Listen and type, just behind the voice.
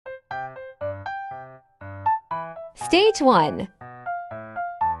Stage 1.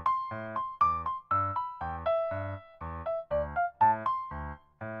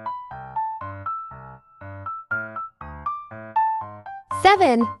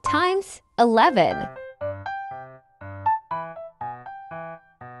 Seven times 11.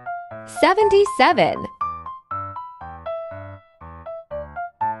 77.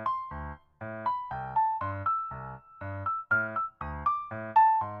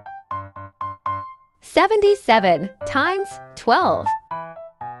 77 times 12.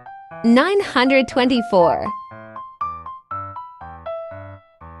 924.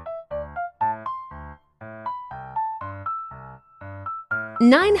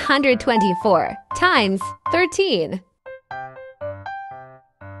 924 times 13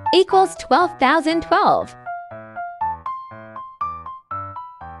 equals 12,012.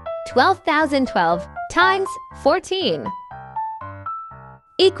 12,012 times 14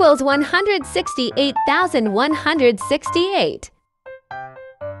 equals 168,168.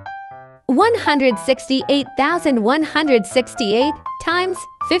 168,168 times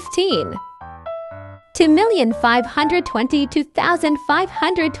 15.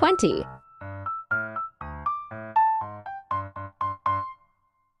 2,522,520.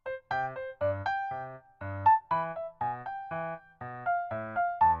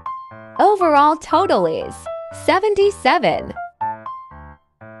 Overall total is 77.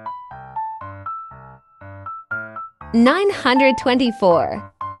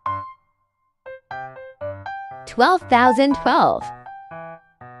 924. 12,012.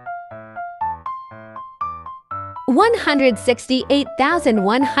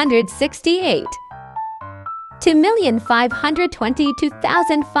 168,168.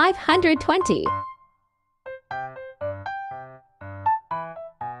 2,522,520.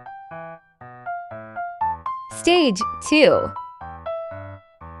 Stage 2.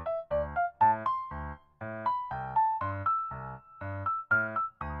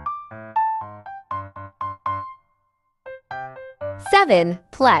 Seven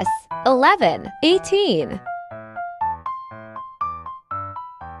plus 11, 18.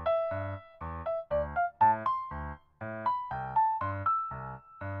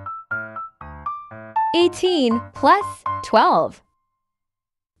 18 plus 12,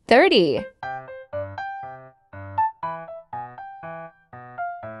 30.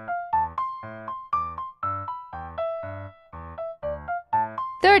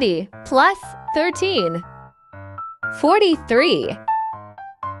 30 plus 13, 43.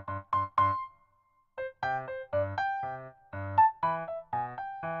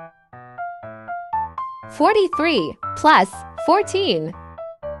 43 plus 14,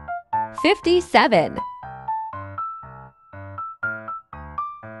 57.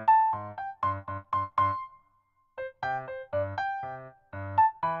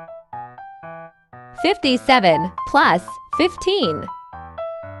 57 plus 15,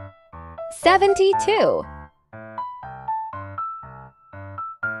 72.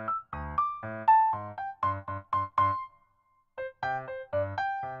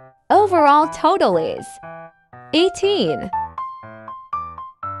 Overall total is 18.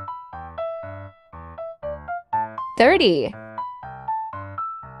 30.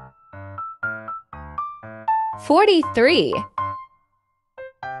 43.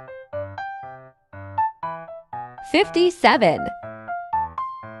 57.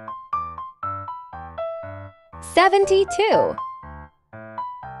 72.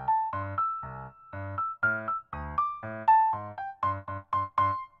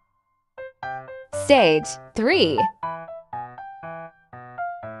 Stage 3.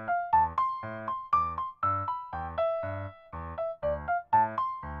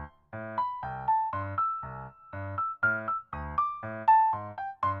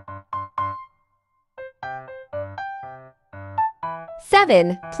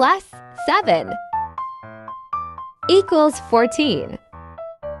 Seven plus 7 equals 14.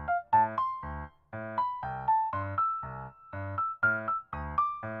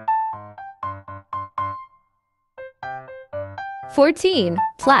 14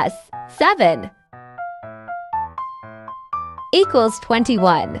 plus 7 equals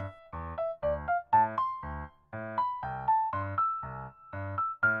 21.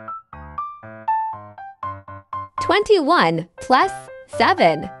 21 plus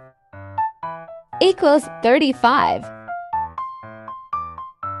 7 equals 35.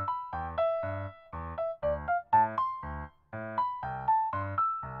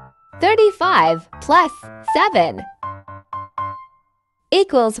 35 plus 7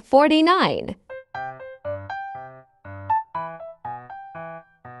 equals 49.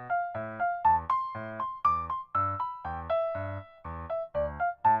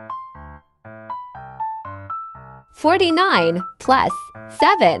 49 plus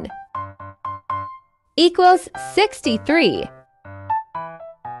 7 equals 63.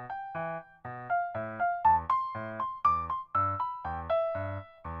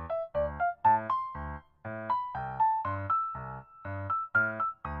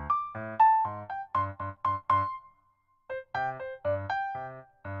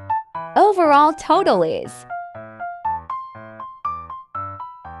 Overall total is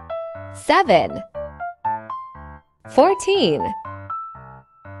 7, 14,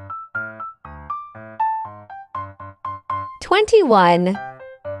 21,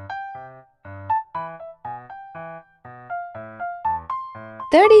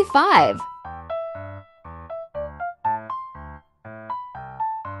 35,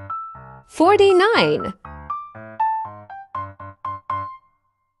 49,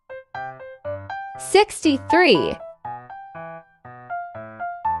 63,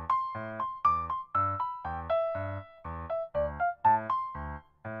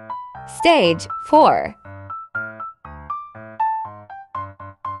 4.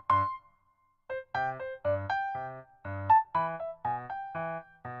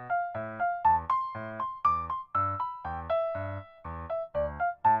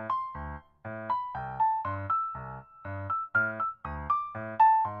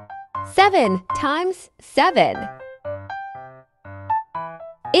 Seven times 7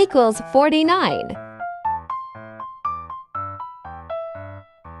 equals 49.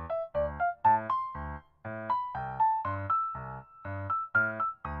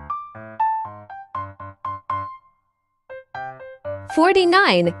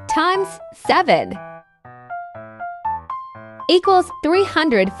 "49 times 7 equals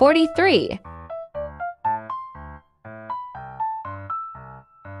 343.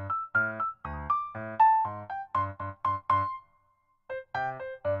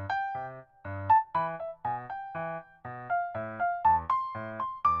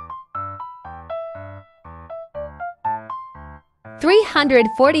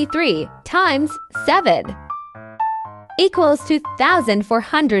 "343 times 7 equals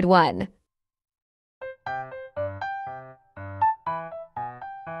 2,401.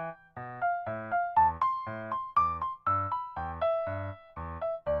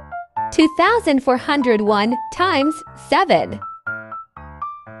 "2,401 times 7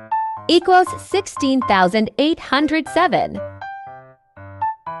 equals 16,807.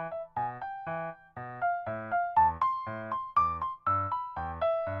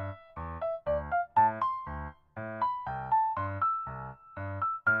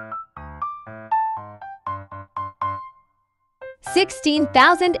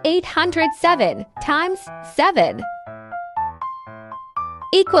 "16,807 times 7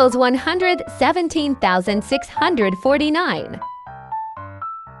 equals 117,649.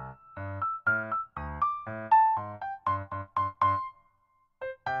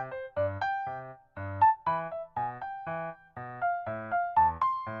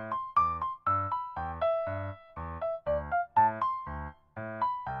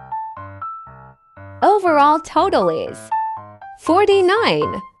 Overall total is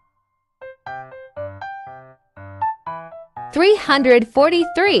 49,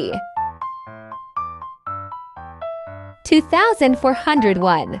 343,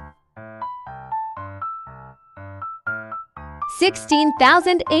 2,401,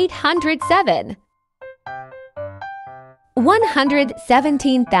 16,807,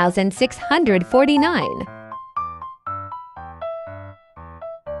 117,649.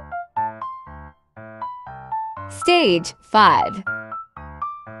 Stage 5.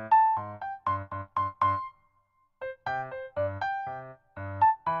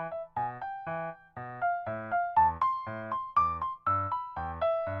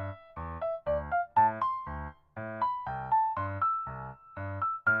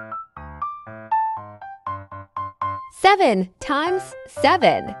 Seven times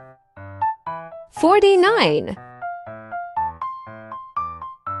 7, 49.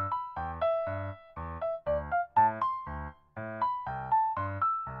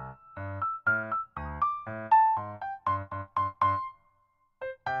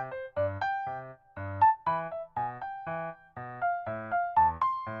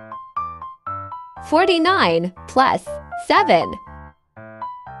 "49 plus 7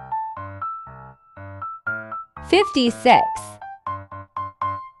 56.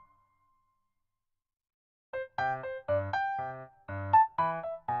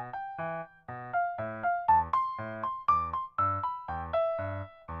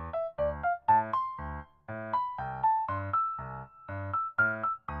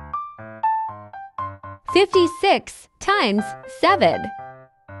 "56 times 7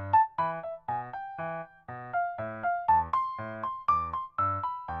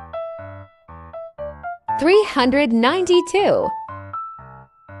 392.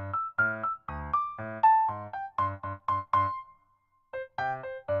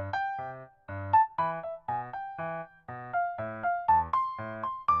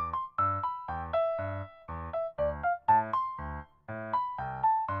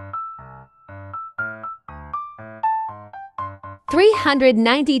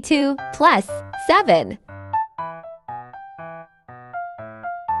 392 plus 7.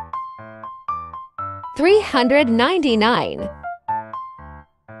 399.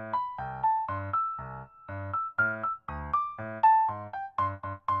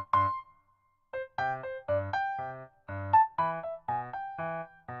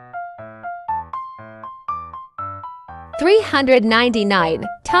 399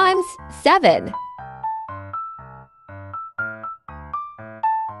 times 7.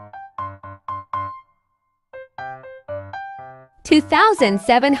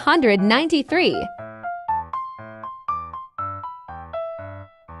 2,793.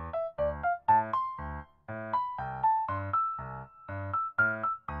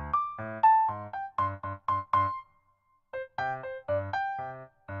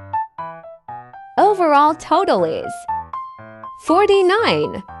 Overall total is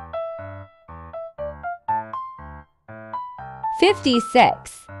 49.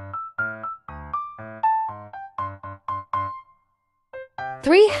 56.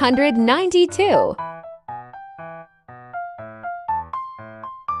 392.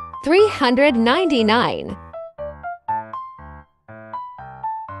 399.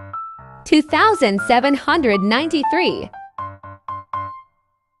 2,793.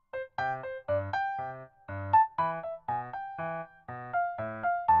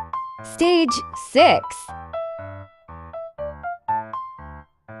 Stage 6.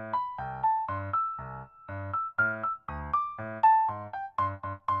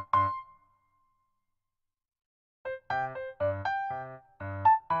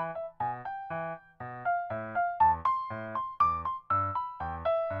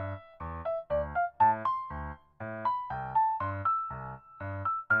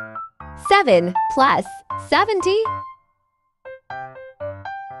 Seven plus 70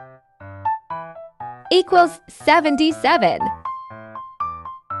 equals 77.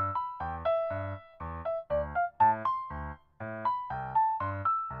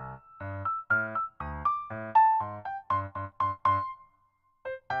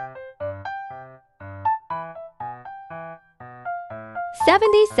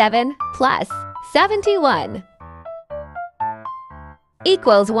 "77 plus 71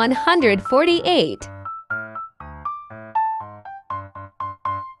 equals 148.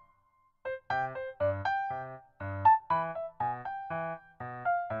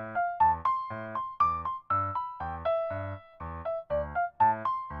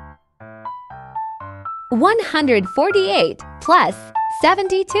 "148 plus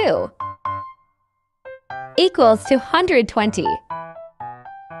 72 equals 220.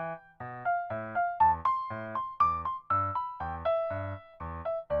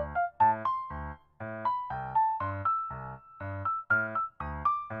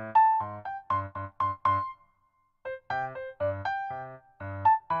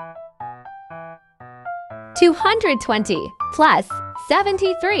 "220 plus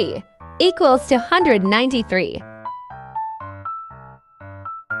 73 equals 293.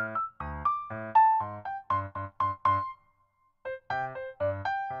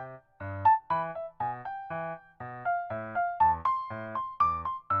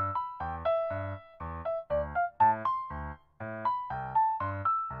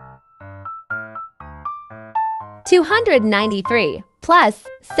 "293 plus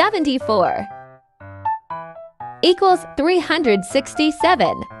 74 equals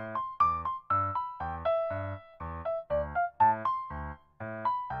 367.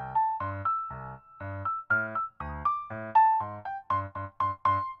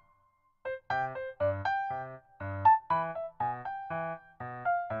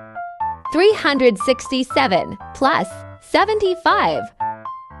 "367 plus 75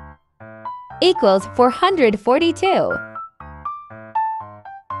 equals 442.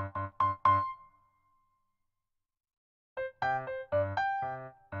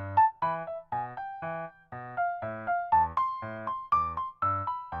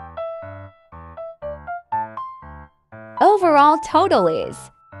 Overall total is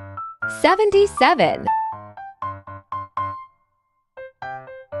 77.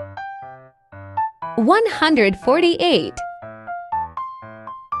 148.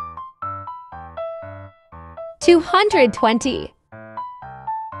 220.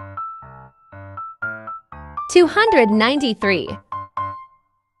 293.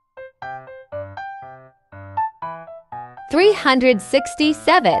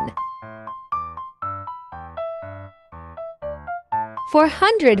 367,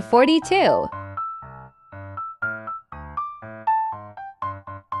 442,